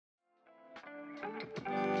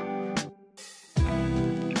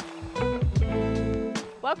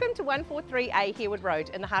Welcome to 143a Harewood Road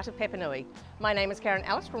in the heart of Papanui. My name is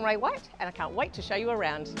Ellis from Ray White and I can't wait to show you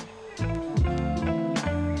around.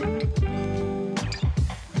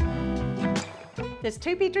 This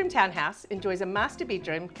two-bedroom townhouse enjoys a master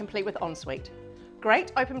bedroom complete with ensuite.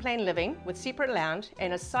 Great open plan living with separate lounge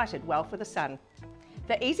and is sited well for the sun.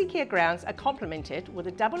 The easy care grounds are complemented with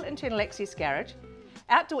a double internal access garage,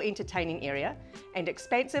 outdoor entertaining area and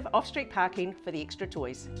expansive off-street parking for the extra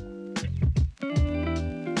toys.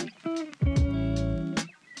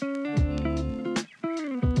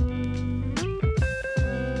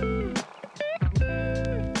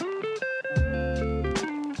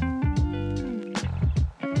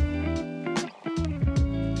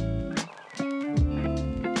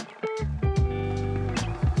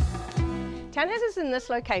 Townhouses in this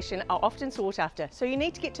location are often sought after, so you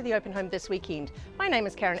need to get to the open home this weekend. My name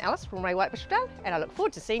is Ellis from Ray White, Bishopdale, and I look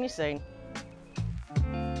forward to seeing you soon.